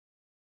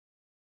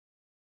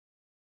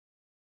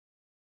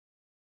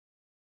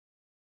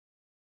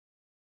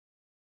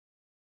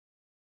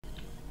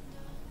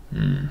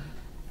No,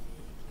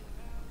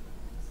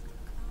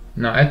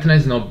 Etna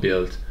is not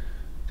built.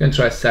 Can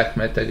try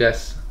Sekhmet, I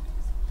guess.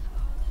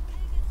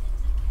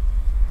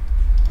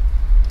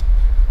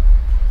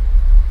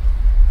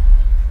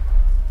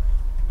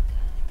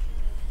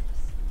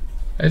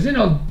 Is it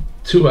not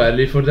too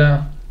early for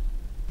that?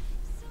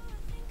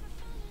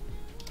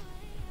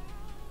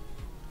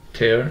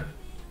 Tear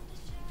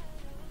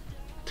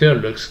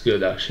looks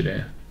good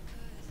actually.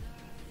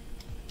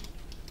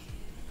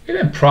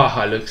 Even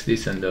Praha looks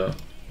decent though.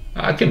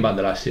 I can ban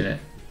the last unit.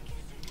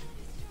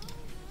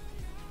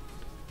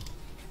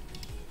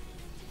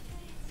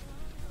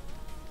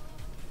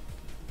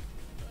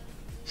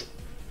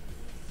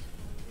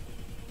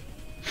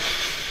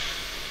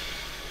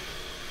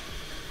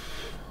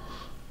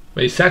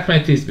 Wait,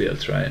 Sekhmet is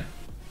built, right?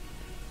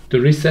 To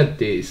reset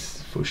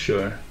this for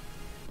sure.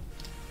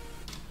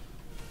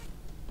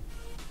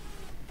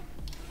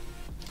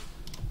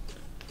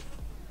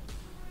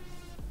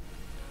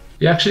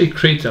 He actually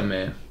crit on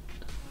me.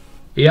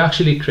 He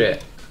actually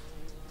crit.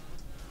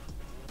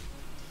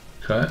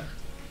 Okay.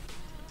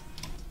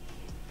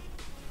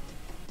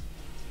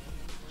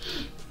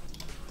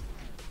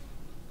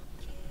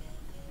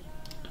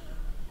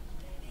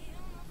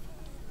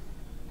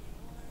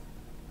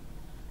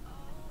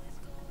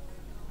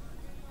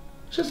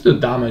 Just do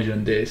damage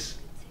on this.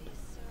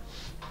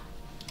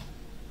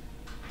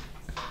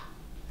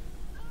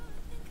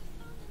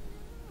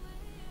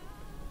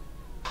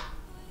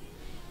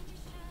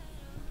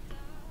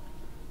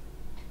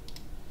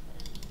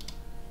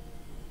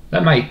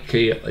 That might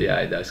kill. Yeah,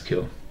 it does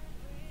kill.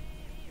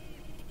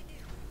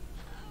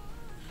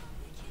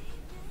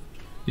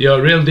 Yo,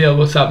 real deal.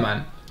 What's up,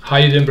 man? How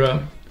you doing,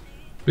 bro?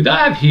 We don't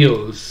have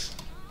heals.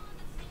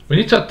 We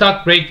need to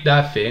attack break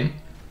that thing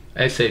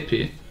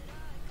ASAP.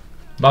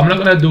 But I'm not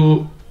gonna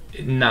do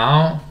it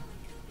now.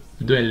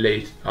 I'm doing it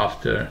late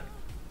after.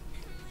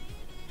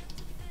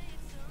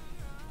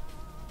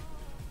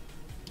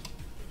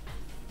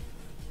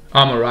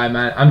 I'm alright,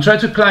 man. I'm trying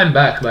to climb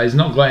back, but it's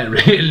not going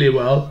really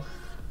well.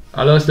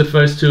 I lost the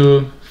first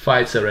 2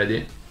 fights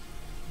already.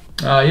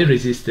 Oh, he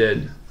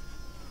resisted.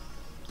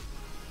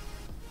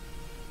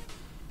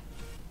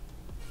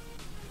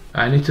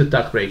 I need to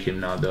attack break him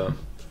now though.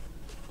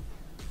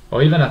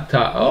 Or even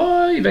attack.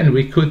 Oh, even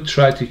we could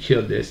try to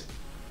kill this.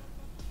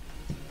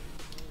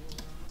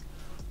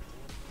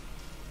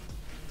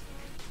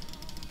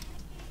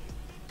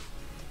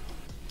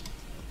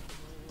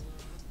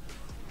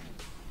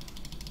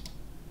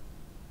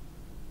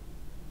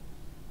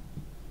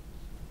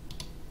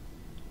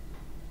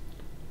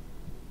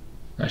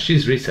 Now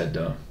she's reset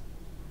though.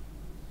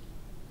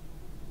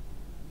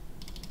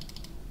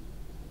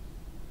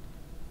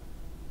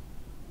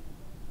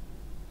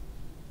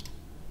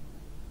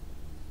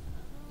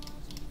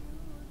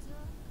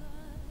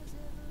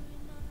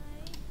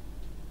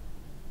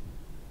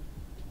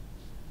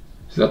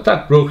 She's not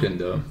that broken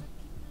though.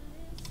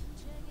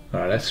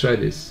 Alright, let's try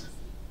this.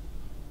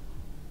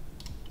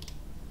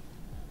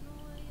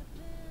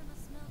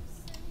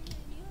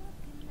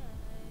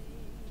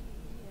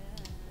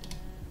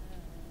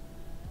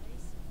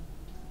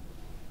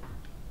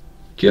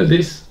 Kill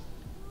this.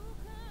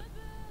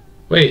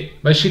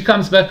 Wait, but she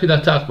comes back with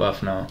attack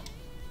buff now.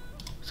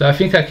 So I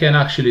think I can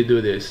actually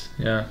do this,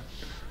 yeah.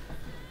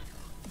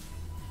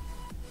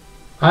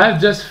 I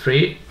have just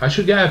 3. I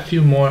should get a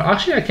few more.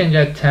 Actually, I can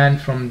get 10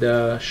 from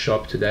the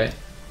shop today.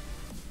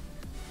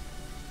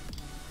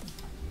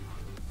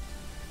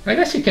 I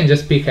guess you can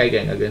just pick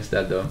again against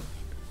that though.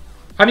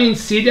 I mean,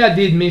 Celia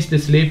did miss the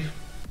sleep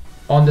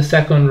on the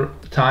second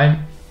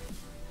time.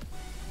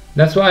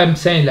 That's why I'm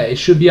saying that it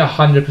should be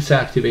 100%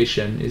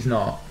 activation. It's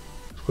not.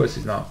 Of course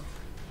it's not.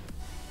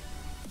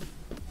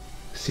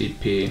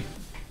 CP.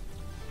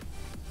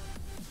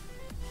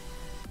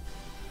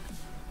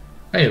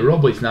 Hey,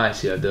 Robo is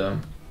nice here though.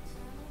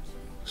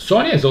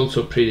 Sonya is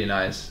also pretty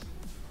nice.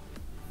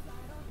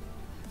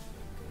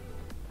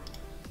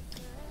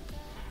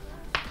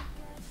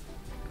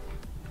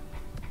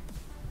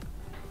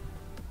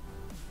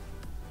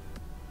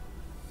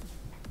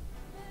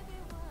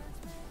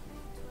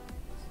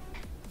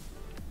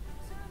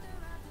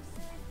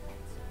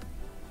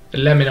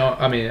 Let me know.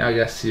 I mean, I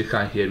guess you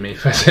can't hear me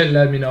if I said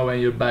let me know when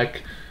you're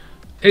back.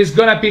 It's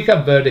gonna pick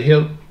up Bird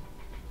Hill.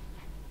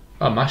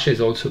 Oh, Masha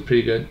is also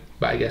pretty good,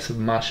 but I guess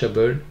Masha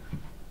Bird.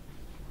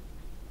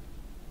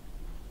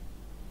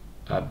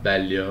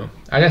 Bellio.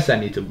 I guess I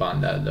need to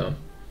ban that though.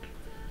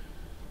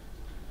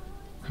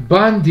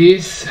 Ban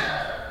this.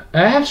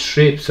 I have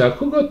Strip, so I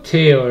could go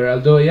Teor,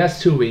 although he has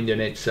 2 wind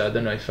units, so I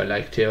don't know if I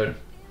like Teor.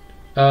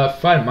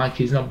 Fire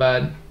Monkey is not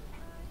bad.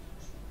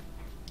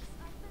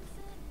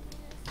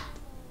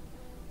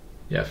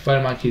 Yeah,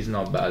 Fire Monkey is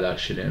not bad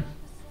actually.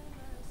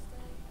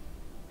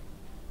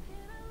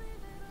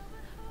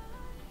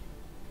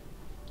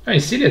 I mean,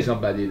 Celia is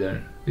not bad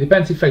either. It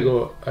depends if I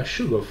go. I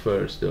should go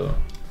first though.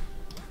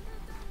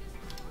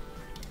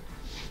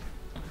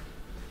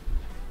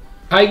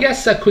 I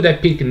guess I could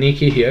have picked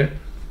Nikki here.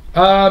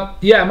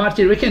 Yeah,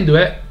 Martin, we can do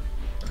it.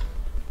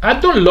 I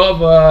don't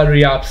love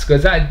re-ups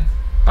because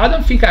I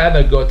don't think I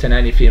ever gotten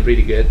anything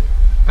really good.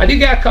 I did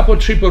get a couple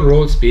triple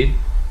roll speed,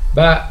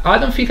 but I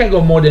don't think I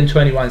got more than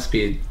 21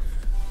 speed.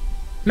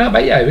 No,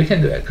 but yeah, we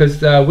can do it, because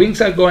the wings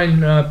are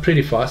going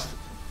pretty fast.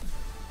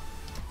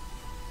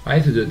 I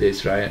need to do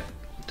this, right,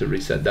 to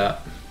reset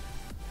that.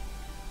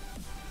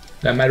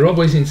 Like, my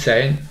robo is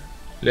insane.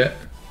 Look.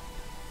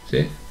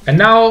 See? And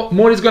now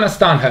Moore is gonna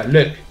stun her,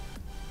 look.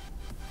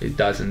 It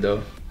doesn't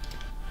though.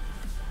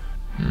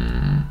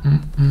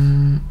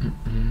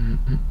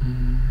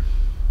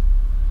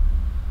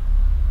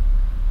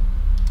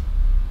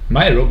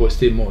 My robo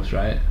still moves,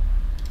 right?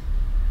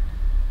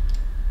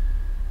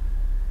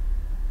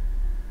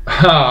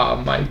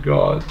 Oh my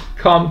god,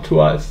 come to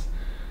us.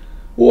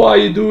 What are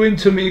you doing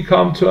to me?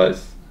 Come to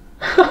us.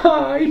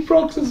 He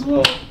procs as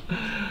well.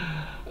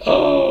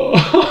 Oh.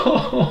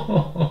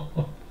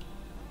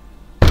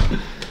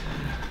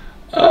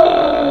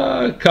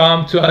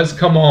 Come to us,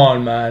 come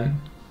on, man.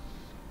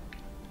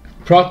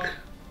 Proc.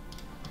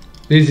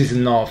 This is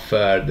not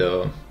fair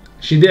though.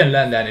 She didn't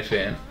land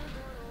anything.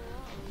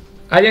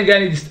 I didn't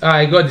get any.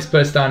 I got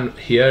dispersed down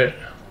here,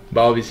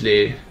 but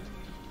obviously.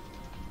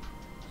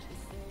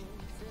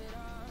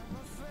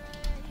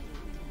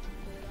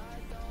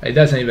 It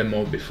doesn't even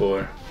move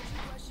before.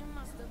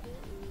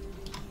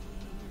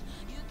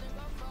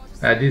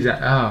 These are,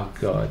 oh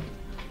god.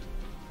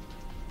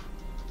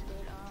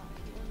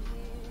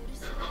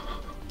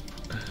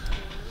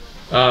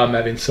 Oh, I'm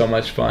having so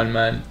much fun,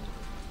 man.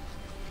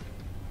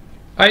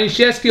 I mean,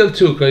 she has skill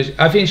too, because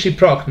I think she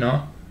proc,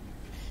 no?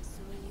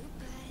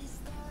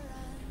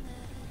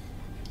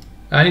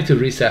 I need to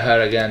reset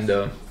her again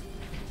though.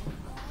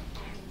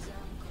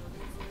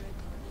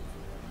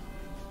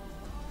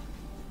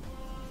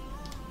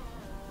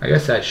 I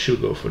guess I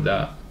should go for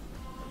that.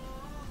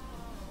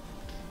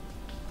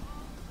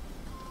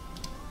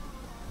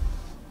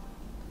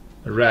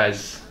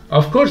 Res.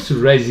 Of course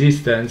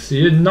resistance.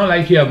 You not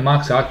like you have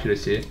max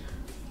accuracy.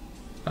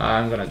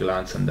 I'm gonna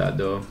glance on that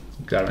though.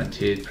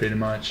 Guaranteed pretty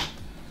much.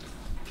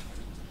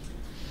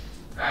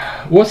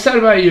 What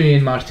server are you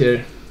in,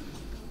 Martyr?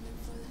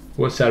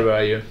 What server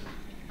are you?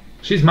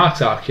 She's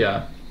max arc,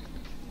 yeah.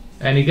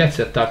 And he gets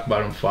attacked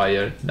bar on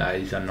fire. That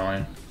is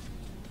annoying.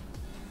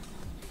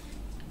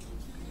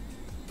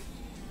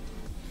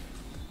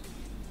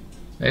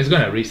 It's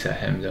gonna reset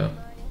him though.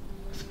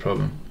 That's the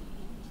problem.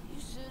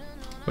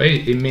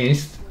 Wait, he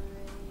missed.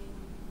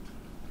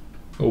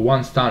 Oh,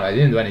 one stun. I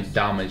didn't do any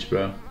damage,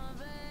 bro.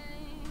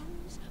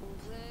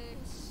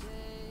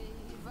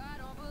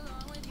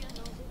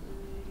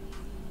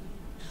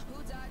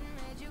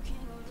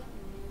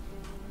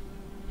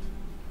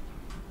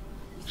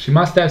 She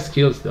must have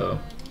skills though.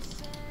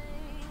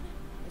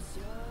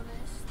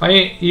 I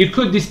mean, you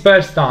could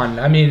disperse stun.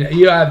 I mean,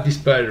 you have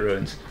disperse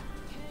runes.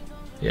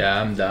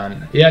 Yeah, I'm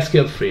done. Yeah,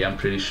 skill 3, I'm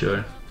pretty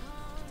sure.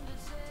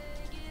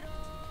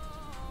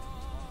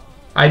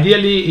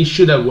 Ideally, it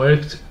should have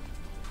worked,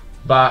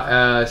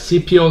 but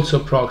CP also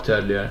procced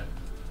earlier,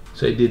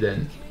 so it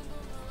didn't.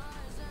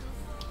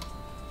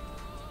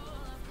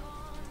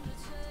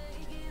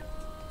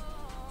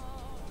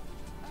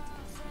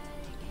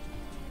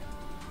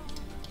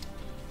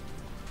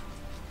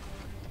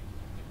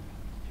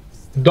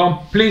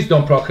 Please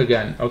don't proc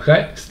again,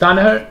 okay? Stun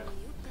her.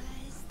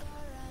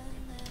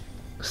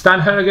 Stun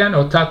her again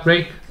or attack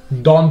break.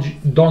 Don't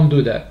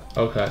do that.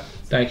 Okay,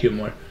 thank you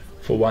more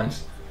for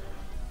once.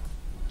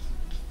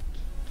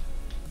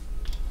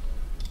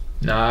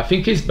 Nah, I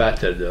think he's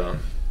better though.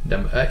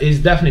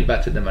 He's definitely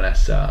better than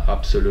Vanessa,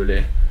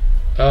 absolutely.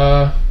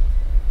 And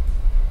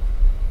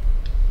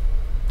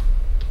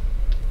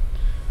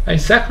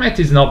Sekhmet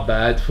is not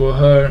bad for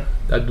her.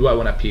 Do I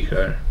want to pick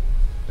her?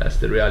 That's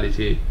the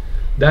reality.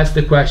 That's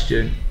the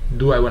question.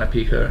 Do I want to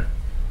pick her?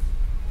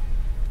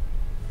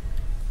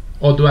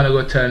 Or do I want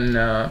to go turn...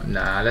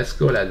 nah, let's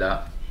go like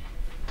that.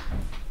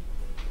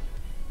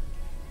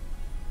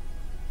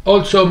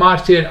 Also,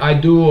 Martyr, I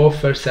do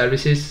offer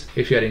services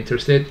if you are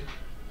interested.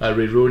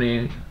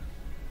 Reruning,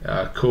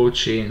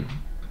 coaching,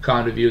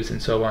 account reviews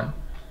and so on.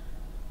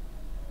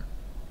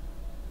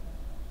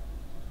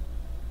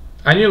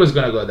 I knew it was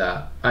gonna go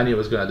that. I knew it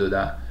was gonna do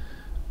that.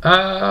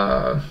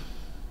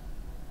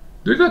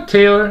 Do we go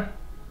Taylor?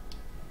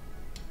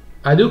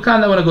 I do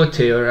kinda wanna go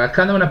Taylor. I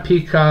kinda wanna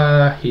pick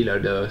a healer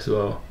though as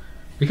well.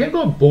 We can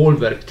go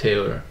Bulwark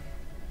Taylor.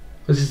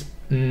 Because it's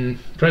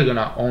probably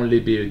gonna only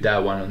be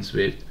that one on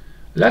Swift.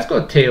 Let's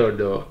go Taylor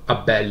though.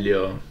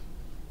 Abellio.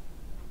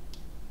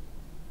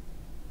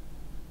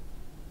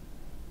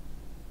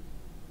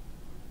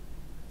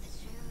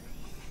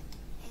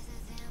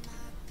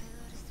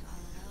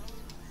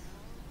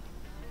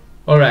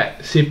 Alright,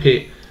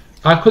 CP.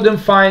 I couldn't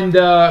find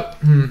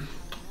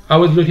I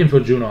was looking for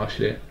Juno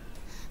actually.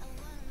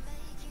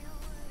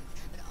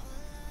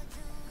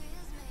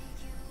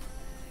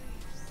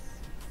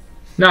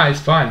 No,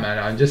 it's fine, man.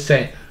 I'm just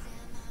saying.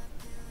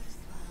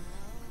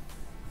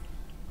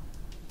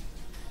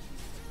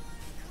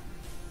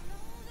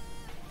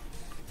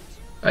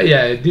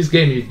 Yeah, this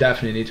game you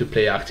definitely need to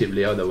play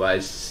actively,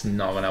 otherwise it's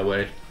not gonna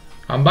work.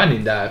 I'm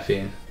banning that, I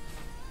think.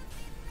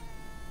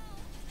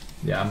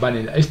 Yeah, I'm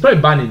banning. It's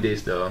probably banning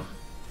this though.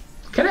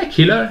 Can I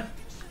kill her?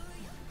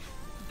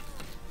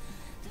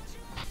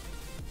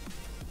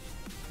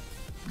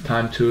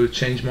 Time to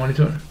change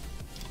monitor.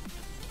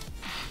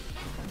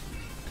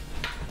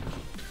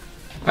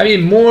 I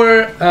mean,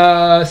 more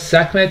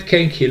Sakmet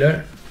can kill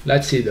her.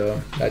 Let's see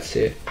though. Let's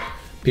see.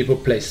 People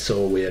play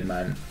so weird,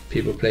 man.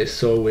 People play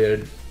so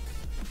weird.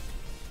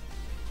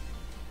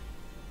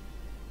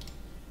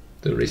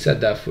 To reset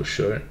that for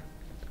sure.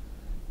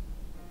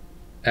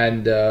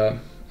 And I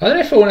don't know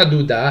if I want to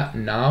do that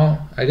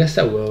now. I guess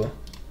I will.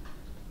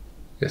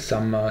 Get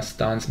some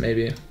stuns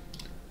maybe.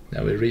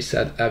 Then we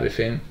reset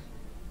everything.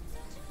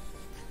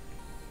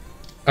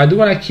 I do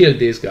want to kill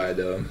this guy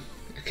though.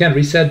 I can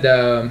reset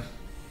the...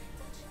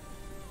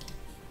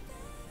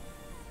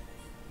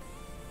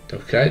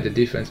 Okay, the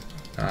defense.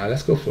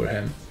 Let's go for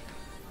him.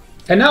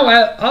 And now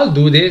I'll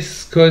do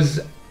this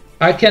because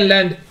I can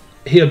land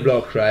heal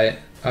block, right?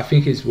 I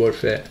think it's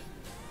worth it.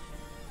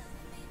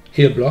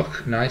 Heal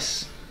block,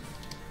 nice.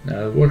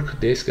 Now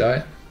work this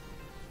guy.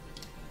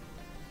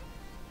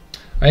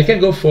 I can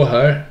go for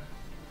her.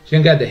 She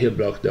can get the heal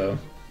block though.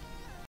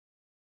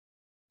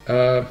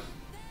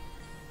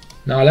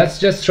 Now let's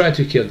just try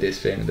to kill this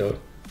thing though.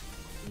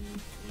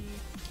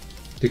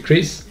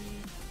 Decrease.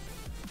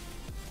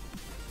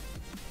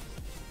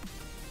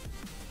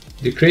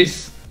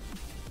 Decrease.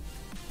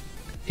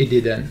 It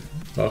didn't.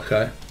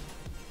 Okay.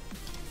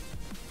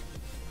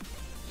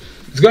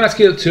 It's gonna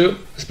skill 2.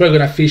 It's probably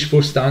gonna fish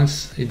 4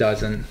 stuns. It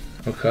doesn't.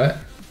 Okay.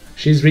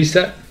 She's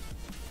reset.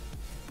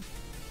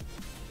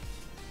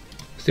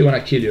 Still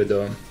wanna kill you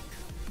though.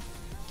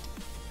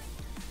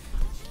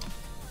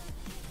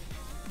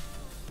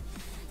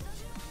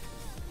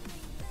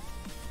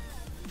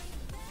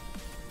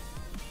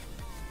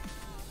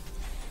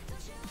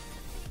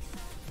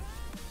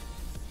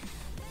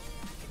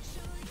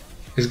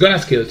 He's gonna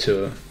skill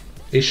 2.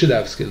 He should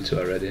have skill 2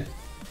 already.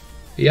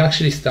 He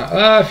actually stun.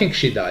 I think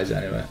she dies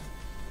anyway.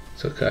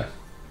 It's okay.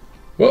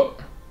 Whoa!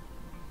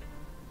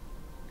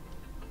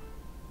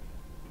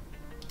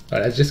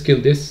 Alright, let's just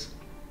kill this.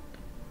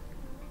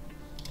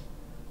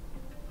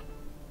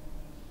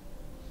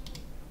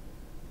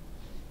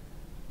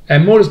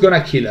 And Moore is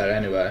gonna kill her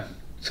anyway.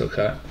 It's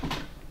okay.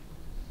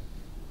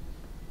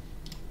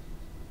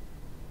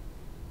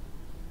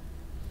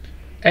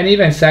 And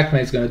even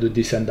Sakme is gonna do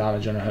decent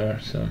damage on her,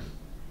 so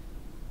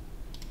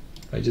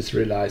I just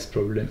realized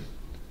probably.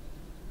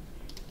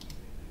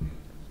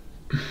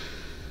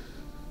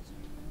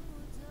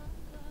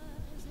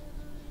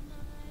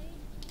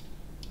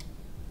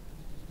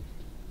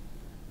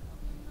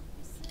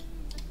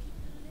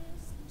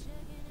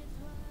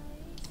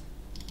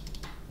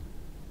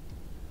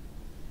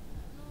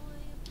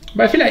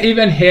 But I feel like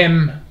even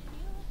him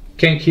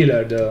can kill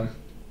her though.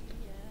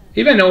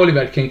 Even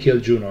Oliver can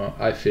kill Juno,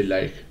 I feel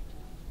like.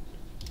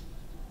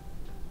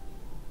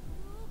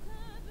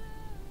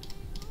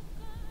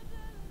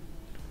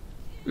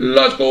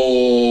 Let's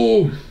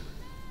go!